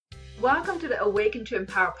Welcome to the Awaken to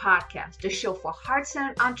Empower podcast, the show for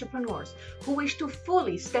heart-centered entrepreneurs who wish to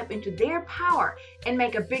fully step into their power and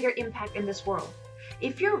make a bigger impact in this world.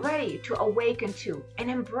 If you're ready to awaken to and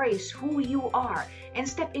embrace who you are and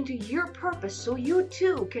step into your purpose so you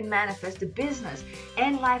too can manifest the business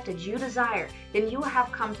and life that you desire, then you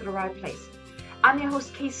have come to the right place. I'm your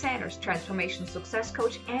host, Kay Sanders, Transformation Success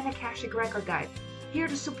Coach and Akashic Record Guide, here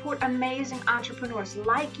to support amazing entrepreneurs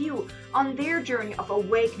like you on their journey of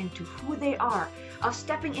awakening to who they are, of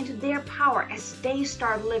stepping into their power as they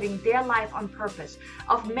start living their life on purpose,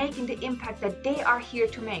 of making the impact that they are here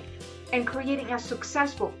to make, and creating a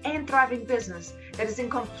successful and thriving business that is in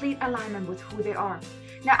complete alignment with who they are.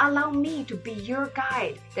 Now allow me to be your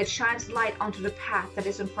guide that shines light onto the path that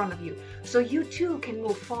is in front of you, so you too can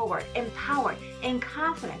move forward, empowered and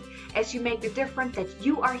confident as you make the difference that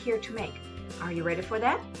you are here to make. Are you ready for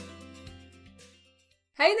that?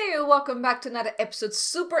 Hey there, welcome back to another episode.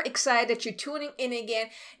 Super excited that you're tuning in again.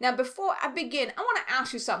 Now, before I begin, I want to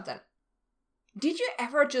ask you something. Did you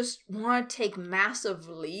ever just want to take massive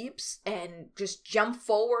leaps and just jump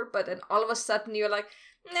forward, but then all of a sudden you're like,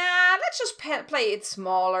 nah, let's just play it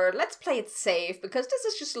smaller. Let's play it safe because this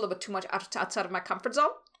is just a little bit too much outside of my comfort zone?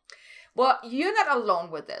 Well, you're not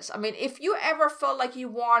alone with this. I mean, if you ever felt like you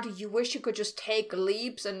wish you could just take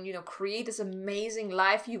leaps and, create this amazing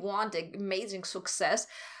life you want, amazing success,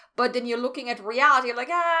 but then you're looking at reality, you're like,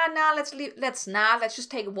 let's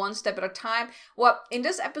just take one step at a time. Well, in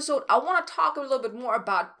this episode, I want to talk a little bit more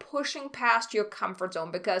about pushing past your comfort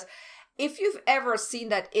zone, because if you've ever seen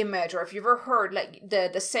that image, or if you've ever heard like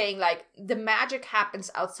the saying, like the magic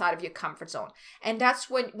happens outside of your comfort zone. And that's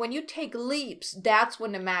when you take leaps, that's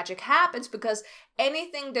when the magic happens, because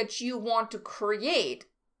anything that you want to create,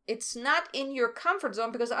 it's not in your comfort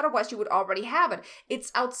zone, because otherwise you would already have it.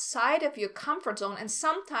 It's outside of your comfort zone. And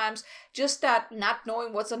sometimes just that not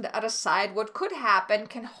knowing what's on the other side, what could happen,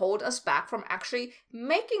 can hold us back from actually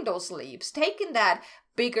making those leaps, taking that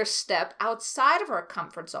bigger step outside of our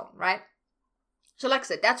comfort zone, right? So like I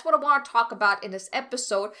said, that's what I want to talk about in this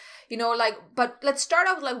episode, but let's start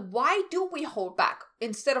out with why do we hold back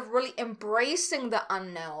instead of really embracing the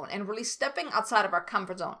unknown and really stepping outside of our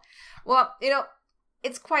comfort zone? Well,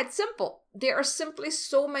 it's quite simple. There are simply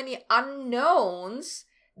so many unknowns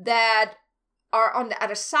that are on the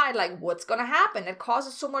other side, like what's going to happen. It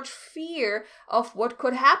causes so much fear of what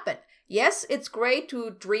could happen. Yes, it's great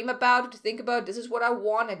to dream about, to think about, this is what I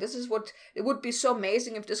want, and this is what, it would be so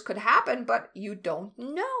amazing if this could happen, but you don't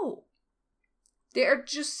know. There are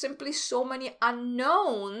just simply so many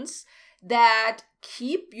unknowns that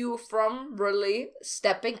keep you from really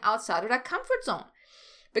stepping outside of that comfort zone,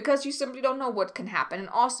 because you simply don't know what can happen. And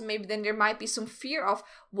also maybe then there might be some fear of,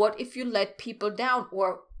 what if you let people down?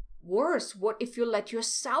 Or worse, what if you let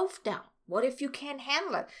yourself down? What if you can't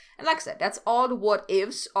handle it? And like I said, that's all the what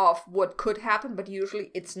ifs of what could happen, but usually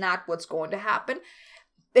it's not what's going to happen.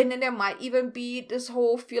 And then there might even be this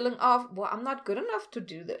whole feeling of, well, I'm not good enough to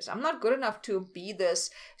do this. I'm not good enough to be this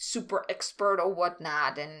super expert or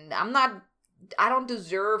whatnot. And I don't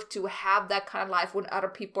deserve to have that kind of life when other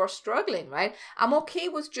people are struggling, right? I'm okay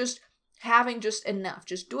with just having just enough,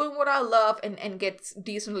 just doing what I love and get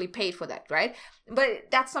decently paid for that, right?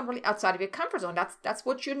 But that's not really outside of your comfort zone. That's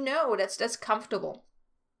what that's comfortable.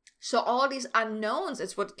 So all these unknowns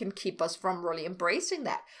is what can keep us from really embracing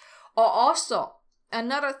that. Or also,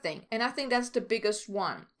 another thing, and I think that's the biggest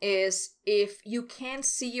one, is if you can't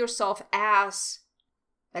see yourself as,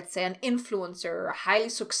 let's say, an influencer, highly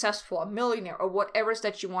successful, a millionaire, or whatever it is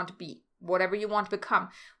that you want to be, whatever you want to become,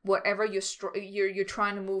 whatever you're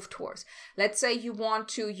trying to move towards. Let's say you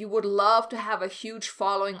would love to have a huge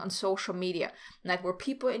following on social media, like where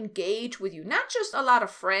people engage with you, not just a lot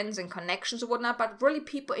of friends and connections or whatnot, but really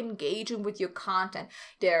people engaging with your content.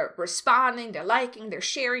 They're responding, they're liking, they're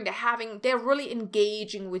sharing, they're really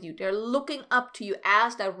engaging with you. They're looking up to you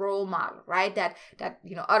as that role model, right? That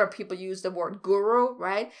other people use the word guru,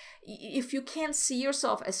 right? If you can't see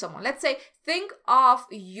yourself as someone, let's say, think of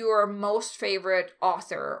your most favorite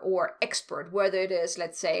author or expert, whether it is,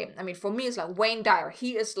 let's say, for me, it's like Wayne Dyer.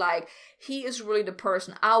 He is really the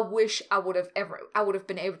person I wish I would have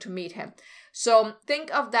been able to meet him. So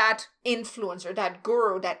think of that influencer, that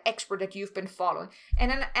guru, that expert that you've been following. And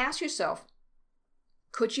then ask yourself,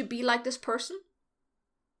 could you be like this person?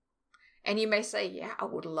 And you may say, yeah, I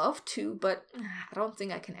would love to, but I don't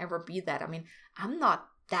think I can ever be that. I'm not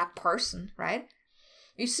that person, right?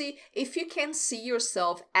 You see, if you can see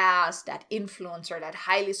yourself as that influencer, that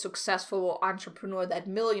highly successful entrepreneur, that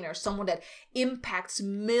millionaire, someone that impacts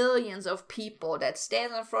millions of people, that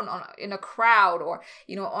stands in front in a crowd or,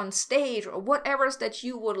 on stage or whatever it is that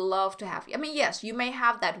you would love to have. I mean, yes, you may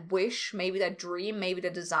have that wish, maybe that dream, maybe the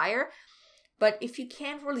desire, but if you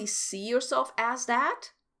can't really see yourself as that,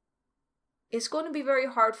 it's going to be very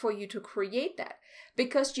hard for you to create that,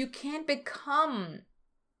 because you can't become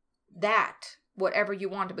that, whatever you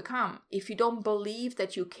want to become, if you don't believe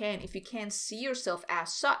that you can, if you can't see yourself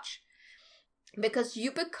as such. Because you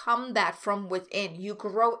become that from within, you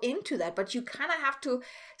grow into that, but you kind of have to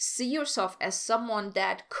see yourself as someone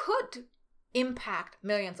that could impact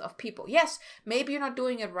millions of people. Yes, maybe you're not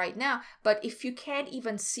doing it right now, but if you can't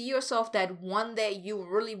even see yourself that one day you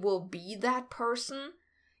really will be that person,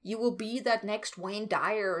 you will be that next Wayne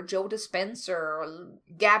Dyer or Joe Dispenza or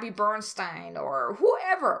Gabby Bernstein or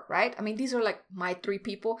whoever, right? I mean, these are like my 3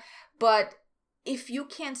 people. But if you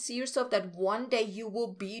can't see yourself that one day you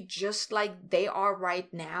will be just like they are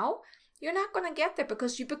right now, you're not going to get there,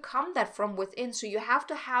 because you become that from within. So you have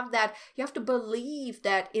to have that, you have to believe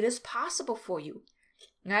that it is possible for you,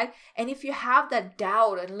 right? And if you have that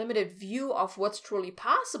doubt and limited view of what's truly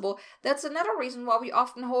possible, that's another reason why we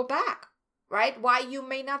often hold back. Right? Why you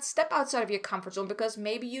may not step outside of your comfort zone, because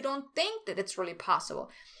maybe you don't think that it's really possible.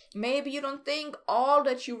 Maybe you don't think all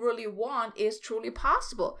that you really want is truly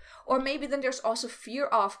possible. Or maybe then there's also fear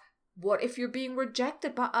of, what if you're being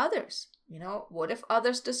rejected by others? What if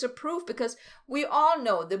others disapprove? Because we all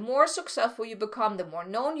know the more successful you become, the more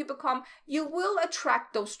known you become, you will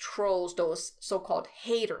attract those trolls, those so-called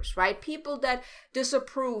haters, right? People that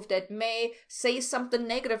disapprove, that may say something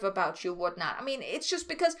negative about you, whatnot. I mean, it's just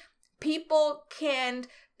because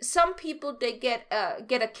some people, they get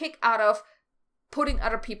a kick out of putting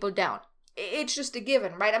other people down. It's just a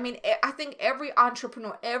given, right? I mean, I think every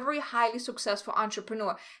entrepreneur, every highly successful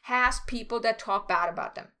entrepreneur has people that talk bad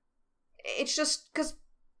about them. It's just because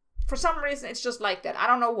for some reason it's just like that. I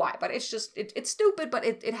don't know why, but it's just, it's stupid, but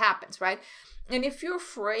it happens, right? And if you're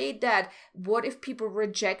afraid that, what if people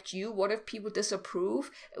reject you? What if people disapprove?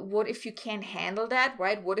 What if you can't handle that,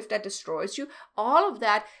 right? What if that destroys you? All of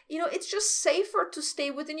that, it's just safer to stay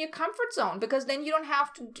within your comfort zone, because then you don't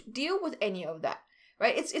have to deal with any of that,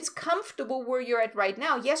 right? It's comfortable where you're at right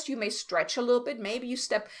now. Yes, you may stretch a little bit. Maybe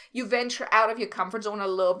you venture out of your comfort zone a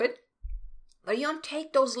little bit. But you don't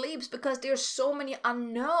take those leaps because there's so many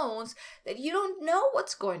unknowns that you don't know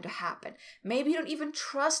what's going to happen. Maybe you don't even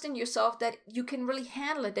trust in yourself that you can really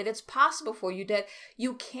handle it, that it's possible for you, that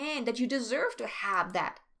you can, that you deserve to have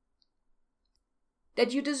that.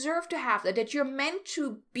 That you deserve to have that you're meant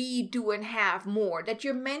to be, do, and have more, that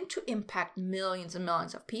you're meant to impact millions and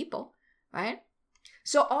millions of people, right?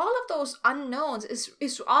 So all of those unknowns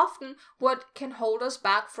is often what can hold us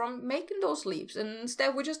back from making those leaps. And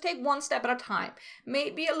instead, we just take one step at a time.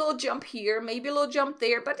 Maybe a little jump here, maybe a little jump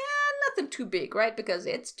there, but nothing too big, right? Because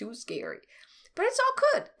it's too scary. But it's all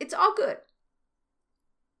good. It's all good.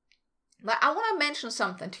 But I want to mention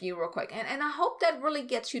something to you real quick. And I hope that really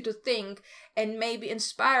gets you to think and maybe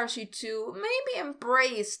inspires you to maybe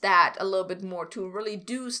embrace that a little bit more, to really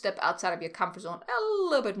do step outside of your comfort zone a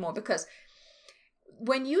little bit more. Because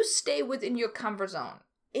when you stay within your comfort zone,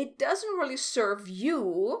 it doesn't really serve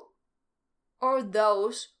you or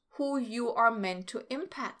those who you are meant to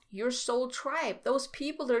impact, your soul tribe, those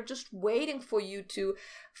people that are just waiting for you to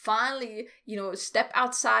finally, step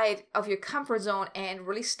outside of your comfort zone and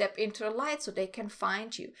really step into the light so they can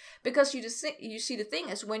find you. Because you see, the thing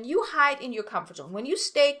is, when you hide in your comfort zone, when you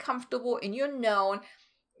stay comfortable in your known,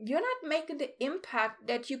 you're not making the impact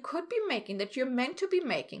that you could be making, that you're meant to be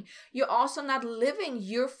making. You're also not living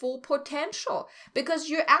your full potential, because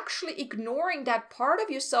you're actually ignoring that part of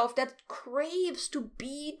yourself that craves to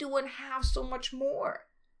be, do, and have so much more.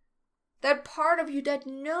 That part of you that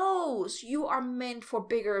knows you are meant for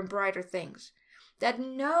bigger and brighter things. That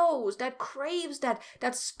knows, that craves that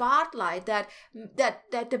spotlight, that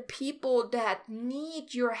the people that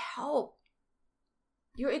need your help.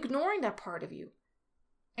 You're ignoring that part of you.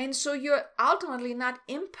 And so you're ultimately not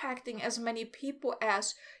impacting as many people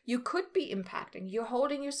as you could be impacting. You're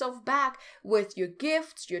holding yourself back with your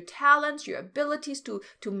gifts, your talents, your abilities to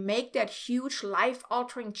make that huge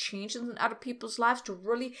life-altering changes in other people's lives, to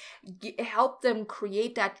really help them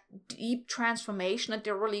create that deep transformation that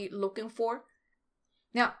they're really looking for.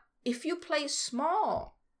 Now, if you play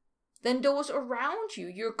small, then those around you,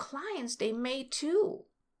 your clients, they may too.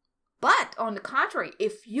 But on the contrary,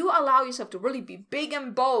 if you allow yourself to really be big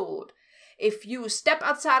and bold, if you step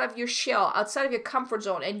outside of your shell, outside of your comfort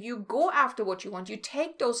zone, and you go after what you want, you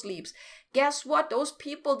take those leaps, guess what? Those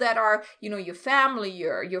people that are, your family,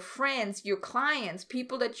 your friends, your clients,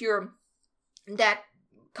 people that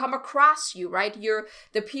come across you, right?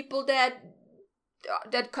 The people that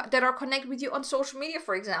are connected with you on social media,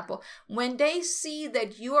 for example, when they see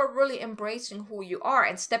that you are really embracing who you are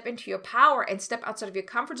and step into your power and step outside of your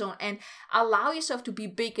comfort zone and allow yourself to be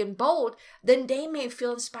big and bold, then they may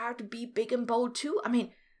feel inspired to be big and bold too. I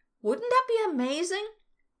mean, wouldn't that be amazing?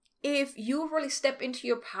 If you really step into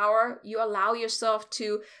your power, you allow yourself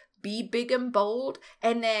to be big and bold,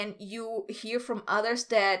 and then you hear from others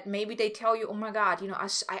that maybe they tell you, oh my God,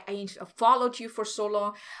 I followed you for so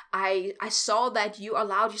long. I saw that you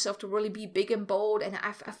allowed yourself to really be big and bold, and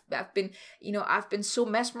I've been so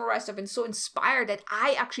mesmerized, I've been so inspired that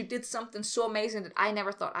I actually did something so amazing that I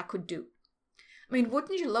never thought I could do. I mean,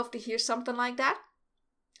 wouldn't you love to hear something like that?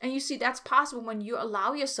 And you see, that's possible when you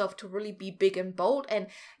allow yourself to really be big and bold and,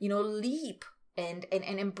 leap and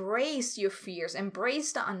embrace your fears,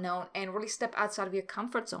 embrace the unknown, and really step outside of your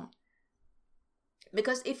comfort zone.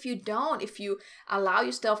 Because if you allow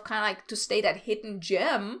yourself kind of like to stay that hidden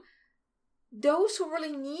gem, those who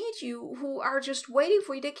really need you, who are just waiting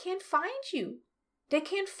for you, they can't find you. They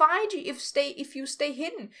can't find you if you stay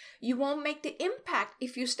hidden. You won't make the impact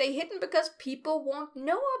if you stay hidden because people won't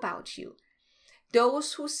know about you.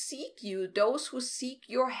 Those who seek you, those who seek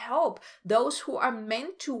your help, those who are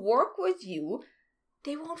meant to work with you,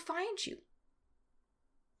 they won't find you.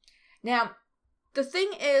 Now, the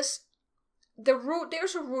thing is,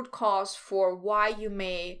 there's a root cause for why you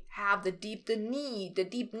may have the deep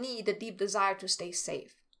desire to stay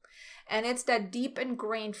safe. And it's that deep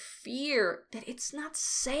ingrained fear that it's not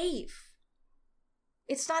safe.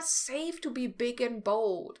 It's not safe to be big and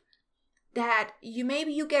bold. That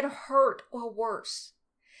maybe you get hurt or worse.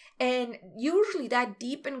 And usually that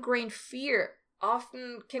deep ingrained fear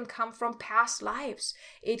often can come from past lives.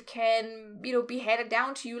 It can, be handed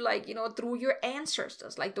down to you through your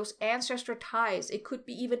ancestors, like those ancestor ties. It could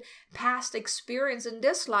be even past experience in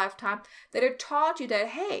this lifetime that it taught you that,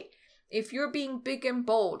 hey, if you're being big and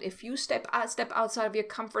bold, if you step outside of your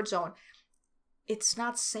comfort zone, it's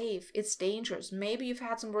not safe, it's dangerous. Maybe you've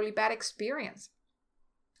had some really bad experience.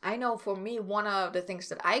 I know for me, one of the things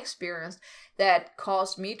that I experienced that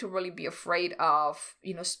caused me to really be afraid of,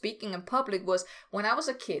 speaking in public was when I was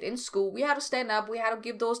a kid in school. We had to stand up, we had to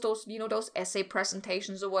give those essay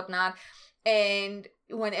presentations or whatnot. And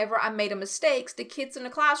whenever I made a mistake, the kids in the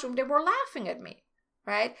classroom, they were laughing at me.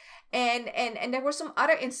 Right? And there were some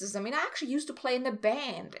other instances. I mean, I actually used to play in the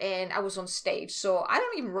band and I was on stage. So I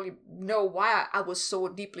don't even really know why I was so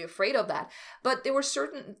deeply afraid of that. But there were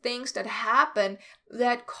certain things that happened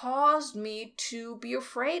that caused me to be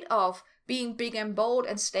afraid of being big and bold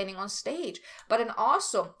and standing on stage. But then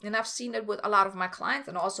also, and I've seen it with a lot of my clients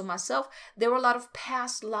and also myself, there were a lot of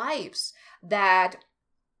past lives that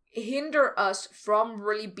hinder us from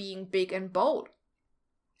really being big and bold.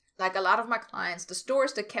 Like a lot of my clients, the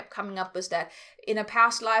stories that kept coming up is that in a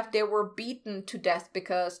past life, they were beaten to death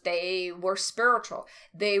because they were spiritual.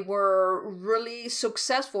 They were really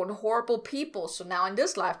successful and horrible people. So now in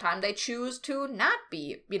this lifetime, they choose to not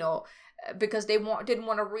be, because they didn't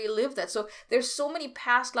want to relive that. So there's so many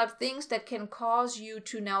past life things that can cause you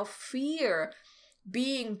to now fear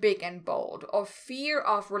being big and bold or fear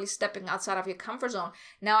of really stepping outside of your comfort zone.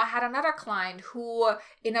 Now, I had another client who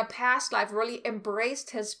in a past life really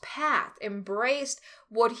embraced his path, embraced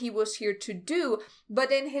what he was here to do, but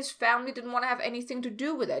then his family didn't want to have anything to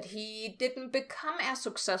do with it. He didn't become as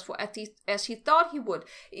successful as he thought he would.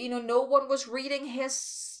 No one was reading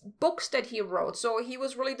his books that he wrote, so he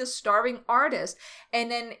was really the starving artist.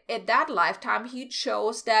 And then at that lifetime, he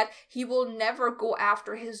chose that he will never go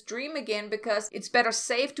after his dream again because it's better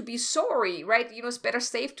safe to be sorry, right? It's better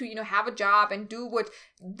safe to, have a job and do what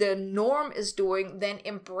the norm is doing than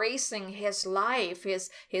embracing his life,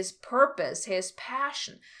 his purpose, his passion.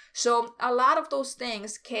 So a lot of those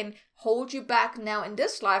things can hold you back now in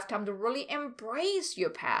this lifetime to really embrace your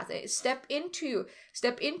path, step into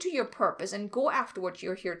your purpose and go after what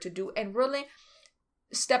you're here to do and really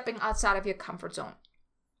stepping outside of your comfort zone.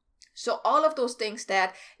 So all of those things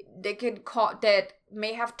that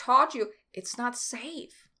may have taught you, it's not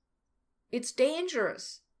safe. It's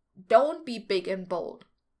dangerous. Don't be big and bold.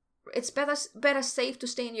 It's better safe to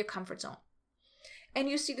stay in your comfort zone. And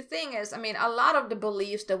you see, the thing is, I mean, a lot of the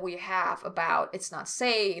beliefs that we have about it's not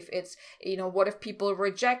safe, it's, what if people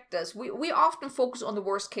reject us? We often focus on the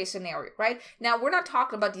worst case scenario, right? Now, we're not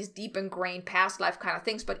talking about these deep ingrained past life kind of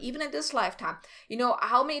things, but even in this lifetime,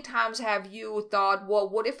 how many times have you thought, well,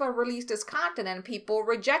 what if I release this content and people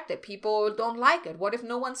reject it? People don't like it. What if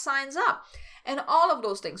no one signs up? And all of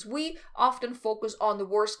those things. We often focus on the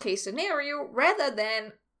worst case scenario rather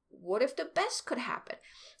than what if the best could happen?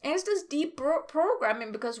 And it's this deep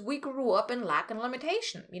programming because we grew up in lack and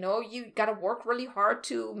limitation. You got to work really hard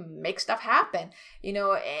to make stuff happen,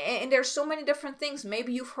 and there's so many different things.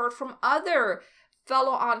 Maybe you've heard from other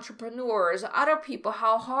fellow entrepreneurs, other people,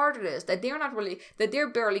 how hard it is, that they're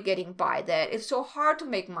barely getting by, that it's so hard to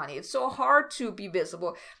make money, it's so hard to be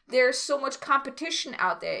visible, there's so much competition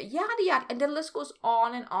out there, yada yada, and the list goes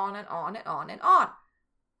on and on and on and on and on,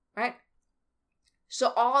 right?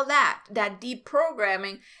 So all that deep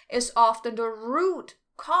programming is often the root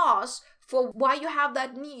cause for why you have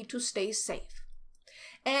that need to stay safe.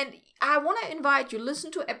 And I want to invite you,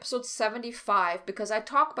 listen to episode 75, because I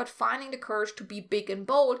talk about finding the courage to be big and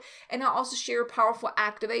bold. And I also share powerful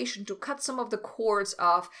activation to cut some of the cords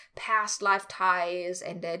of past life ties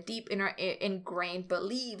and the deep ingrained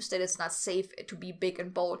beliefs that it's not safe to be big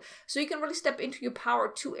and bold. So you can really step into your power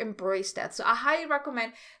to embrace that. So I highly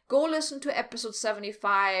recommend go listen to episode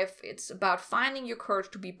 75. It's about finding your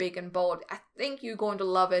courage to be big and bold. I think you're going to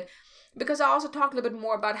love it. Because I also talk a little bit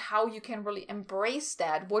more about how you can really embrace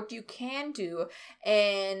that, what you can do,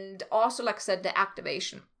 and also, like I said, the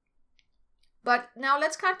activation. But now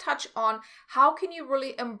let's kind of touch on how can you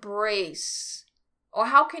really embrace, or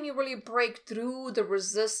how can you really break through the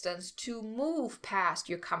resistance to move past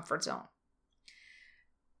your comfort zone.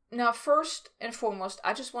 Now, first and foremost,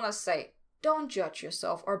 I just want to say, don't judge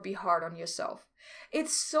yourself or be hard on yourself.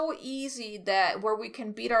 It's so easy that where we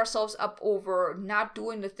can beat ourselves up over not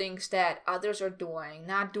doing the things that others are doing,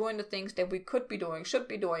 not doing the things that we could be doing, should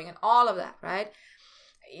be doing, and all of that, right?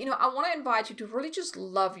 I want to invite you to really just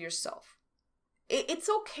love yourself. It's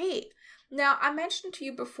okay. Now, I mentioned to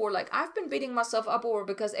you before, like, I've been beating myself up over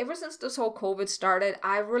because ever since this whole COVID started,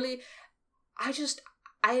 I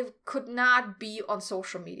could not be on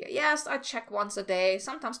social media. Yes, I check once a day,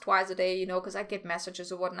 sometimes twice a day, because I get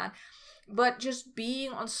messages or whatnot. But just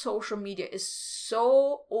being on social media is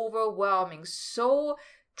so overwhelming, so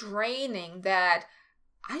draining that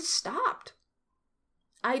I stopped.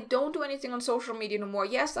 I don't do anything on social media anymore.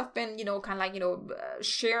 Yes, I've been,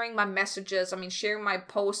 sharing my messages. Sharing my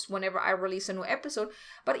posts whenever I release a new episode.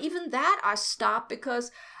 But even that I stopped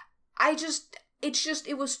because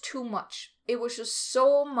it was too much. It was just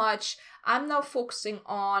so much. I'm now focusing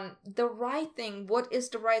on the right thing. What is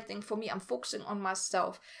the right thing for me? I'm focusing on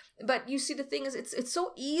myself. But you see, the thing is, it's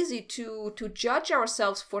so easy to judge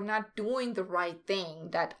ourselves for not doing the right thing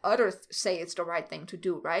that others say it's the right thing to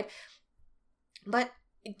do, right? But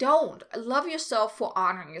don't. Love yourself for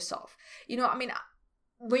honoring yourself.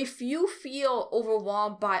 If you feel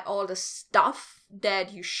overwhelmed by all the stuff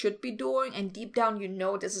that you should be doing and deep down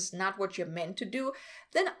this is not what you're meant to do,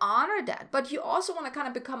 then honor that. But you also want to kind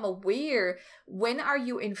of become aware, when are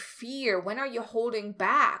you in fear? When are you holding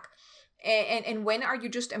back? And when are you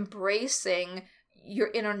just embracing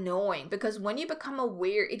your inner knowing? Because when you become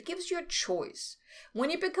aware, it gives you a choice.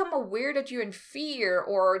 When you become aware that you're in fear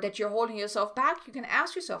or that you're holding yourself back, you can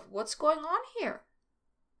ask yourself, what's going on here?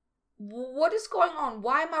 What is going on?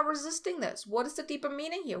 Why am I resisting this? What is the deeper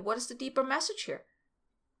meaning here? What is the deeper message here?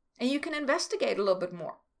 And you can investigate a little bit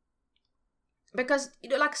more. Because,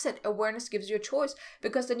 like I said, awareness gives you a choice.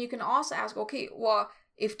 Because then you can also ask, okay, well,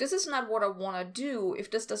 if this is not what I want to do,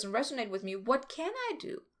 if this doesn't resonate with me, what can I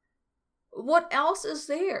do? What else is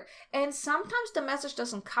there? And sometimes the message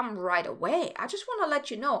doesn't come right away. I just want to let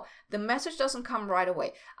you know, the message doesn't come right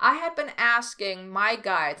away. I had been asking my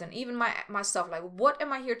guides and even myself, like, what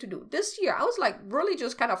am I here to do? This year, I was like really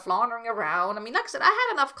just kind of floundering around. Like I said, I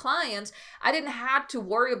had enough clients. I didn't have to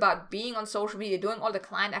worry about being on social media, doing all the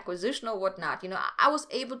client acquisition or whatnot. I was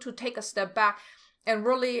able to take a step back and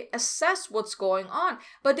really assess what's going on.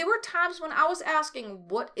 But there were times when I was asking,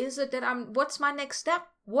 what's my next step?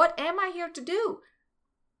 What am I here to do?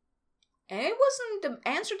 And the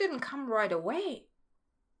answer didn't come right away.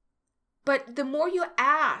 But the more you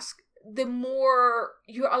ask, the more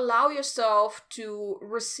you allow yourself to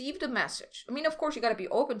receive the message. Of course, you got to be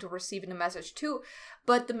open to receiving the message too,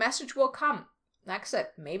 but the message will come. Like I said,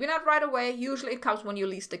 maybe not right away. Usually it comes when you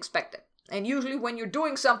least expect it. And usually when you're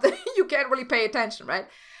doing something, you can't really pay attention, right?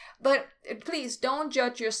 But please don't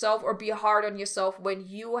judge yourself or be hard on yourself when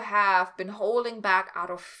you have been holding back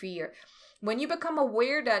out of fear. When you become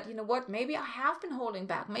aware that, you know what, maybe I have been holding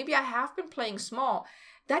back, maybe I have been playing small,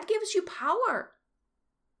 that gives you power.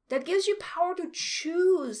 That gives you power to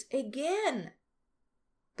choose again.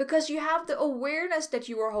 Because you have the awareness that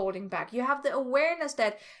you were holding back. You have the awareness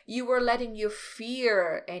that you were letting your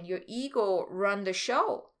fear and your ego run the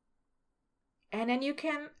show. And then you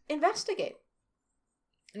can investigate.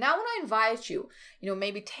 Now, when I invite you,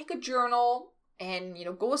 maybe take a journal and,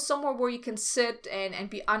 go somewhere where you can sit and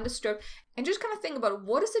be undisturbed and just kind of think about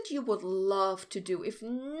what is it you would love to do? If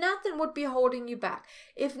nothing would be holding you back,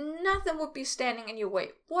 if nothing would be standing in your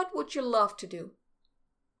way, what would you love to do?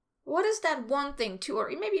 What is that one thing, two, or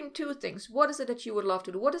maybe even two things? What is it that you would love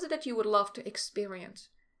to do? What is it that you would love to experience?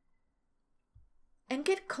 And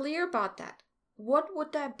get clear about that. What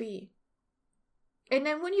would that be? And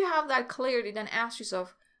then when you have that clarity, then ask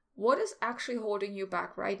yourself, what is actually holding you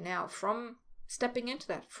back right now from stepping into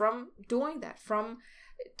that, from doing that, from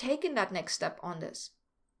taking that next step on this?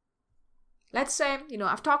 Let's say,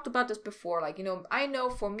 I've talked about this before, I know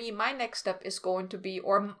for me, my next step is going to be,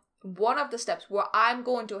 or one of the steps where I'm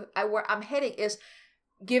heading is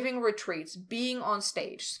giving retreats, being on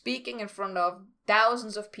stage, speaking in front of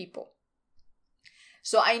thousands of people.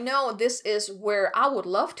 So I know this is where I would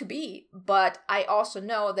love to be, but I also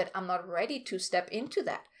know that I'm not ready to step into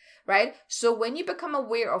that, right? So when you become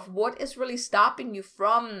aware of what is really stopping you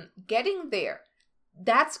from getting there,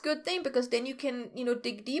 that's a good thing, because then you can,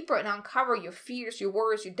 dig deeper and uncover your fears, your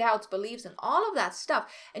worries, your doubts, beliefs, and all of that stuff.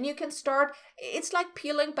 And you can start, it's like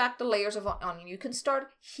peeling back the layers of an onion. You can start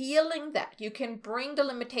healing that. You can bring the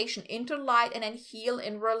limitation into light and then heal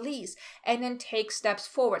and release and then take steps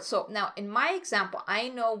forward. So now in my example, I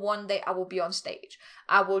know one day I will be on stage.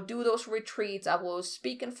 I will do those retreats. I will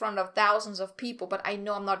speak in front of thousands of people, but I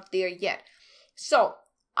know I'm not there yet. So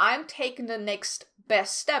I'm taking the next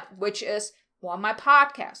best step, which is on my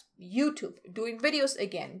podcast, YouTube, doing videos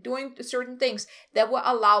again, doing certain things that will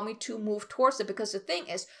allow me to move towards it. Because the thing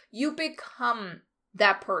is, you become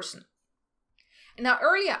that person. Now,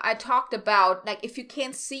 earlier I talked about, if you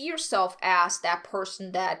can't see yourself as that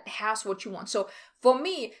person that has what you want. So for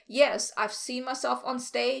me, yes, I've seen myself on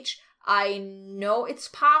stage. I know it's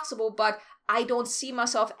possible, but I don't see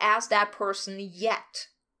myself as that person yet.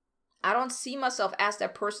 I don't see myself as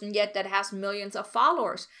that person yet that has millions of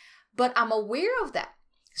followers. But I'm aware of that.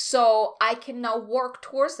 So I can now work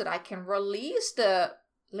towards it. I can release the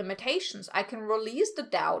limitations. I can release the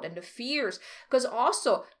doubt and the fears. Because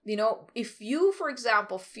also, if you, for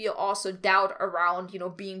example, feel also doubt around,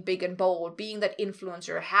 being big and bold, being that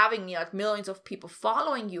influencer, having millions of people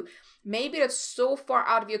following you, maybe that's so far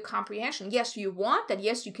out of your comprehension. Yes, you want that.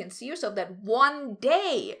 Yes, you can see yourself that one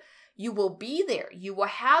day you will be there. You will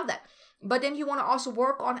have that. But then you want to also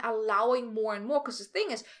work on allowing more and more. Because the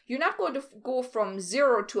thing is, you're not going to go from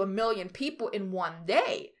 0 to 1 million people in one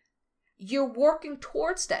day. You're working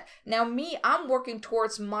towards that. Now me, I'm working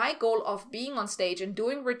towards my goal of being on stage and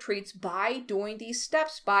doing retreats by doing these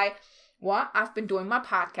steps. I've been doing my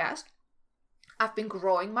podcast. I've been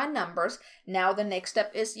growing my numbers. Now the next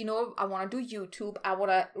step is, I want to do YouTube. I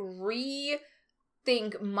want to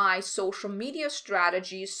rethink my social media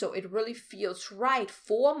strategy so it really feels right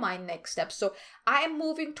for my next step. So I am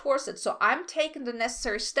moving towards it. So I'm taking the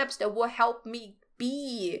necessary steps that will help me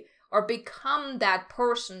be or become that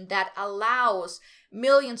person that allows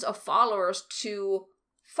millions of followers to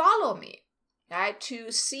follow me, right?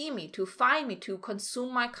 To see me, to find me, to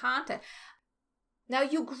consume my content. Now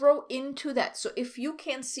you grow into that. So if you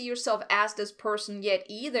can't see yourself as this person yet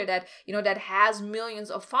either, that, that has millions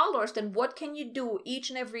of followers, then what can you do each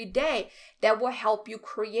and every day that will help you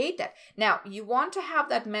create that? Now you want to have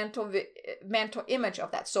that mental image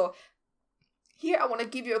of that. So here I want to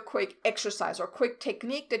give you a quick exercise or quick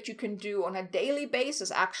technique that you can do on a daily basis.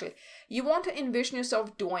 Actually, you want to envision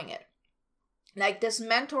yourself doing it. Like this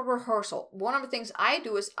mental rehearsal. One of the things I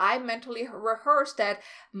do is I mentally rehearse that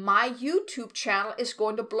my YouTube channel is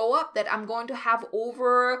going to blow up, that I'm going to have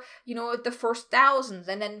over, the first 1,000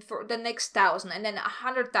 and then for the next 1,000 and then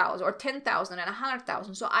 100,000 or 10,000 and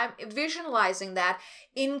 100,000. So I'm visualizing that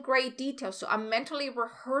in great detail. So I'm mentally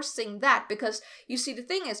rehearsing that because you see, the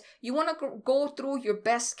thing is, you want to go through your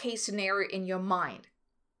best case scenario in your mind.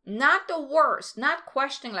 Not the worst, not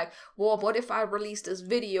questioning what if I release this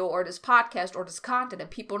video or this podcast or this content and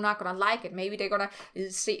people are not going to like it? Maybe they're going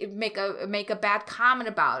to make a bad comment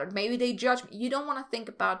about it. Maybe they judge me. You don't want to think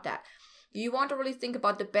about that. You want to really think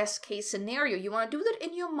about the best case scenario. You want to do that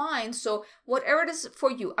in your mind. So whatever it is for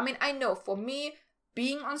you. I mean, I know for me,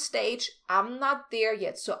 being on stage, I'm not there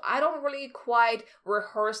yet. So I don't really quite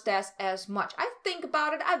rehearse that as much. I think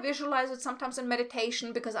about it, I visualize it sometimes in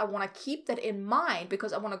meditation because I want to keep that in mind,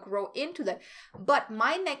 because I want to grow into that. But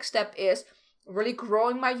my next step is really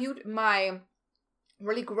growing my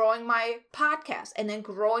podcast and then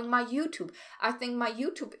growing my YouTube. I think my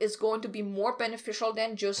YouTube is going to be more beneficial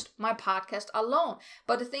than just my podcast alone.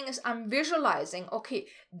 But the thing is, I'm visualizing, okay,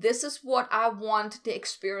 this is what I want the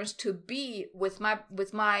experience to be with my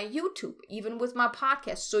YouTube, even with my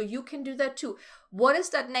podcast. So you can do that too. What is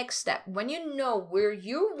that next step? When you know where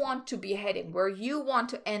you want to be heading, where you want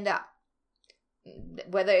to end up,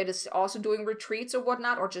 whether it is also doing retreats or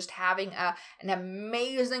whatnot, or just having an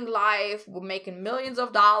amazing life, making millions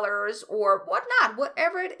of dollars or whatnot,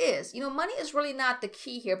 whatever it is, money is really not the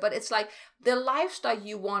key here, but it's like the lifestyle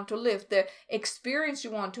you want to live, the experience you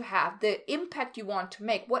want to have, the impact you want to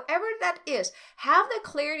make, whatever that is, have the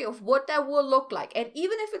clarity of what that will look like. And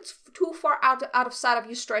even if it's too far out of sight of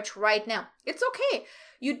your stretch right now, it's okay.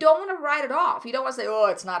 You don't want to write it off. You don't want to say, oh,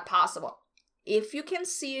 it's not possible. If you can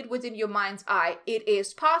see it within your mind's eye, it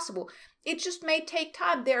is possible. It just may take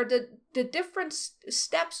time. There are the different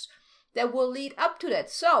steps that will lead up to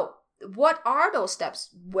that. So what are those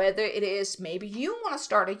steps? Whether it is maybe you want to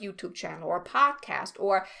start a YouTube channel or a podcast,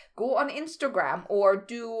 or go on Instagram, or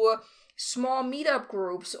do small meetup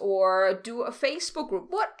groups, or do a Facebook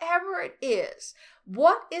group, whatever it is.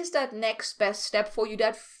 What is that next best step for you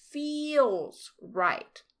that feels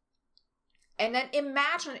right? And then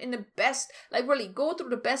imagine in the best, like really go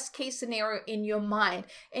through the best case scenario in your mind.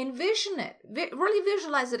 Envision it. Really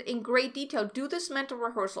visualize it in great detail. Do this mental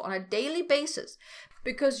rehearsal on a daily basis,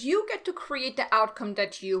 because you get to create the outcome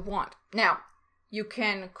that you want. Now, you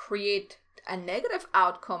can create a negative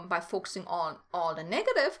outcome by focusing on all the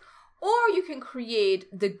negative, or you can create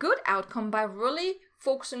the good outcome by really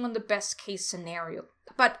focusing on the best case scenario.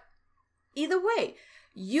 But either way,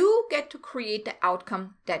 you get to create the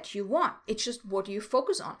outcome that you want. It's just what you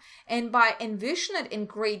focus on. And by envisioning it in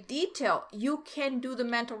great detail, you can do the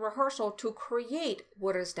mental rehearsal to create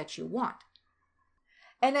what it is that you want.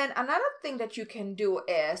 And then another thing that you can do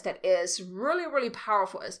that is really, really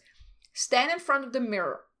powerful is stand in front of the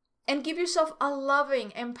mirror and give yourself a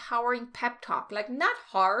loving, empowering pep talk. Like, not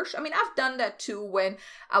harsh. I mean, I've done that too when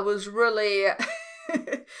I was really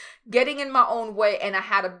getting in my own way, and I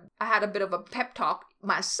had a bit of a pep talk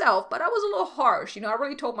myself, but I was a little harsh. I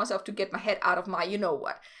really told myself to get my head out of my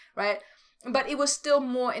what, right? But it was still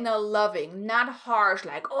more in a loving, not harsh,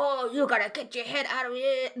 like, oh, you gotta get your head out of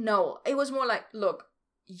it. No, it was more like, look,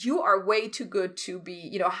 you are way too good to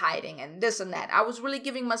be, hiding and this and that. I was really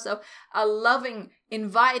giving myself a loving,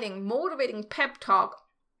 inviting, motivating pep talk,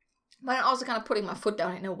 but I'm also kind of putting my foot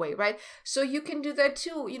down in a way, right? So you can do that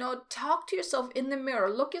too. Talk to yourself in the mirror,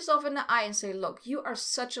 look yourself in the eye and say, look, you are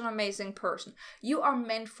such an amazing person. You are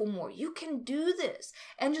meant for more. You can do this.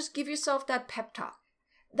 And just give yourself that pep talk.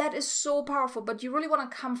 That is so powerful, but you really want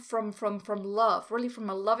to come from love, really from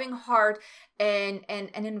a loving heart, and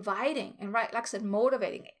inviting, and right, like I said,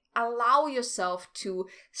 motivating. Allow yourself to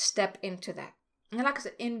step into that. And like I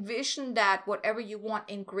said, envision that whatever you want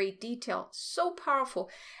in great detail. So powerful.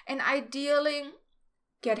 And ideally,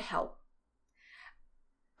 get help.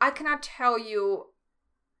 I cannot tell you,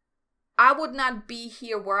 I would not be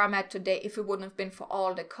here where I'm at today if it wouldn't have been for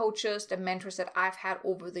all the coaches, the mentors that I've had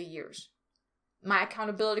over the years. My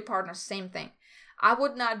accountability partners, same thing. I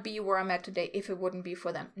would not be where I'm at today if it wouldn't be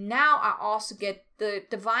for them. Now I also get the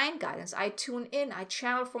divine guidance. I tune in, I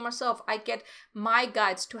channel for myself. I get my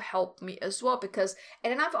guides to help me as well, and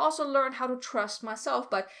then I've also learned how to trust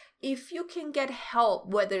myself. But if you can get help,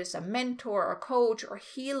 whether it's a mentor, a coach, or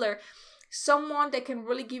healer, someone that can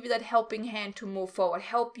really give you that helping hand to move forward,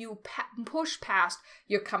 help you push past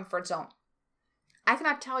your comfort zone. I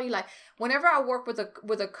cannot tell you, like, whenever I work with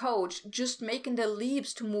a coach, just making the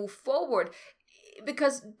leaps to move forward,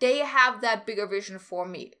 because they have that bigger vision for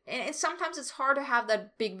me. And sometimes it's hard to have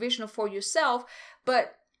that big vision for yourself,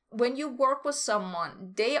 but when you work with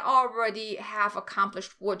someone, they already have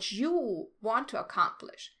accomplished what you want to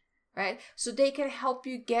accomplish, right? So they can help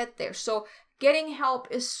you get there. So getting help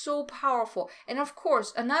is so powerful. And of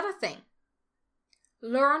course, another thing,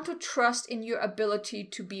 learn to trust in your ability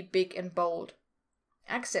to be big and bold.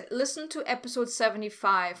 Like I said, listen to episode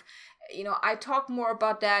 75. I talk more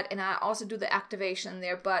about that, and I also do the activation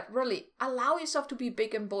there. But really, allow yourself to be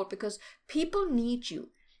big and bold, because people need you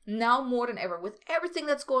now more than ever. With everything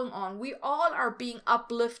that's going on, we all are being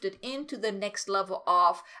uplifted into the next level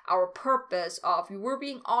of our purpose. We're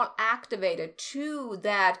being all activated to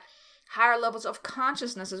that higher levels of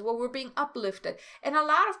consciousness as well. We're being uplifted. And a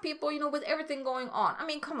lot of people, with everything going on, I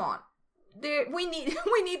mean, come on. we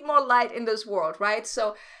need more light in this world, right?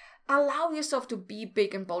 So allow yourself to be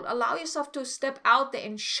big and bold. Allow yourself to step out there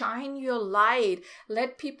and shine your light.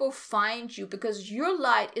 Let people find you, because your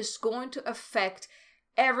light is going to affect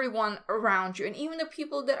everyone around you, and even the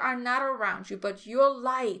people that are not around you. But your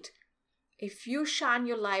light, if you shine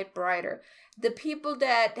your light brighter, the people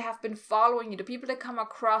that have been following you, the people that come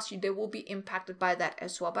across you, they will be impacted by that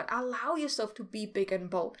as well. But allow yourself to be big and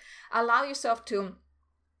bold. Allow yourself to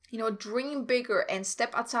dream bigger and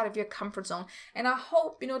step outside of your comfort zone. And I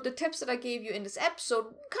hope, the tips that I gave you in this episode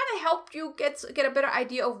kind of helped you get a better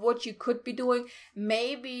idea of what you could be doing.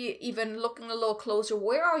 Maybe even looking a little closer.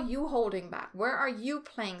 Where are you holding back? Where are you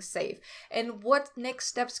playing safe? And what next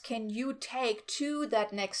steps can you take to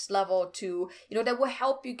that next level to, that will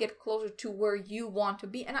help you get closer to where you want to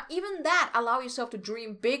be. And even that, allow yourself to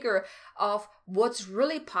dream bigger of what's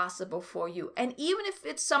really possible for you. And even if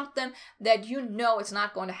it's something that it's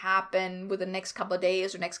not going to happen within the next couple of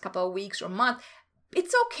days or next couple of weeks or month,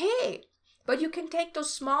 it's okay. But you can take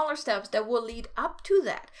those smaller steps that will lead up to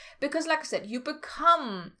that. Because like I said, you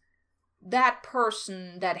become that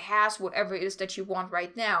person that has whatever it is that you want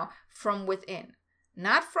right now from within,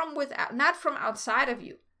 not from outside of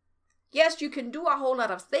you. Yes, you can do a whole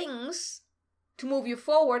lot of things to move you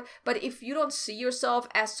forward, but if you don't see yourself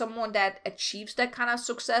as someone that achieves that kind of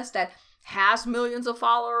success, that has millions of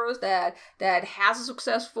followers, that has a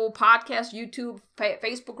successful podcast, YouTube,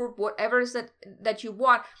 Facebook group, whatever it is that you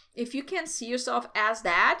want, if you can't see yourself as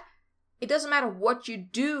that, it doesn't matter what you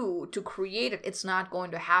do to create it, it's not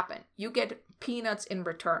going to happen. You get peanuts in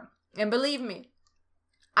return. And believe me,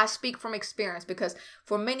 I speak from experience, because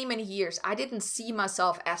for many, many years, I didn't see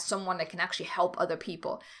myself as someone that can actually help other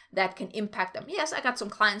people, that can impact them. Yes, I got some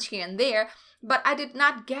clients here and there, but I did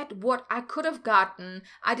not get what I could have gotten.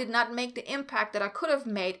 I did not make the impact that I could have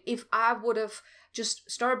made if I would have just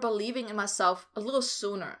started believing in myself a little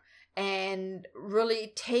sooner and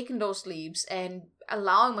really taken those leaps and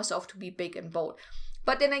allowing myself to be big and bold.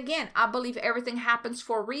 But then again, I believe everything happens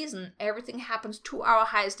for a reason. Everything happens to our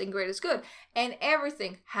highest and greatest good. And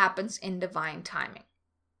everything happens in divine timing.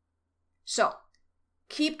 So,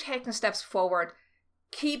 keep taking steps forward.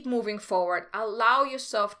 Keep moving forward. Allow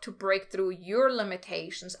yourself to break through your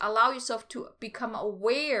limitations. Allow yourself to become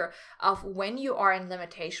aware of when you are in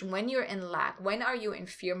limitation, when you're in lack, when are you in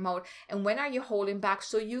fear mode, and when are you holding back,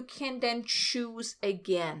 so you can then choose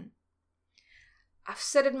again. I've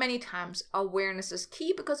said it many times, awareness is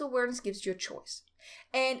key, because awareness gives you a choice.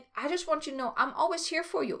 And I just want you to know, I'm always here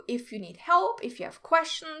for you. If you need help, if you have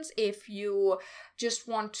questions, if you just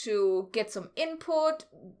want to get some input,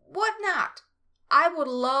 whatnot, I would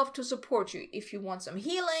love to support you. If you want some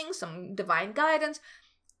healing, some divine guidance,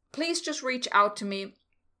 please just reach out to me.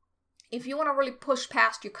 If you want to really push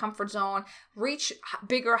past your comfort zone, reach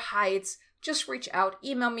bigger heights, just reach out,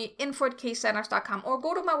 email me, info@ksanders.com, or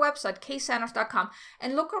go to my website, ksanders.com,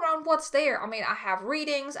 and look around what's there. I mean, I have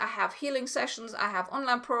readings, I have healing sessions, I have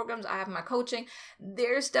online programs, I have my coaching.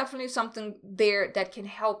 There's definitely something there that can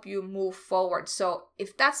help you move forward. So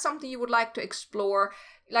if that's something you would like to explore,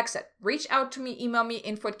 like I said, reach out to me, email me,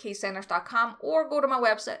 info@ksanders.com, or go to my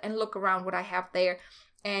website and look around what I have there.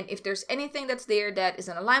 And if there's anything that's there that is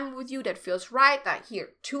in alignment with you, that feels right,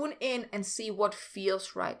 tune in and see what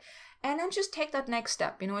feels right. And then just take that next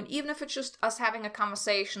step, and even if it's just us having a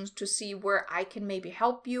conversation to see where I can maybe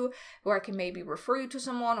help you, where I can maybe refer you to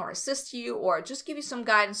someone or assist you, or just give you some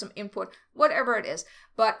guidance, some input, whatever it is.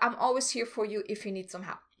 But I'm always here for you if you need some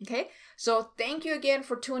help, okay? So thank you again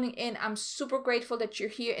for tuning in. I'm super grateful that you're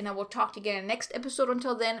here, and I will talk to you again in the next episode.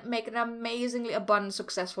 Until then, make an amazingly abundant,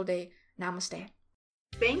 successful day. Namaste.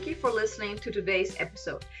 Thank you for listening to today's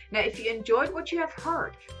episode. Now, if you enjoyed what you have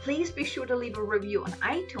heard, please be sure to leave a review on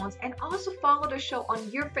iTunes, and also follow the show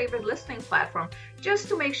on your favorite listening platform, just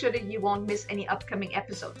to make sure that you won't miss any upcoming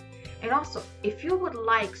episodes. And also, if you would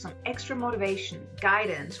like some extra motivation,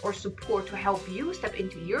 guidance, or support to help you step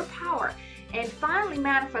into your power and finally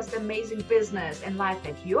manifest the amazing business and life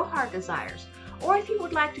that your heart desires, or if you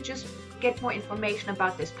would like to just get more information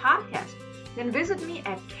about this podcast, then visit me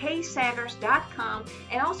at ksanders.com,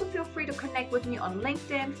 and also feel free to connect with me on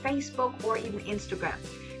LinkedIn, Facebook, or even Instagram.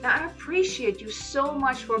 Now, I appreciate you so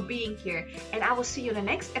much for being here, and I will see you in the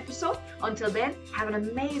next episode. Until then, have an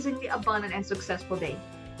amazingly abundant and successful day.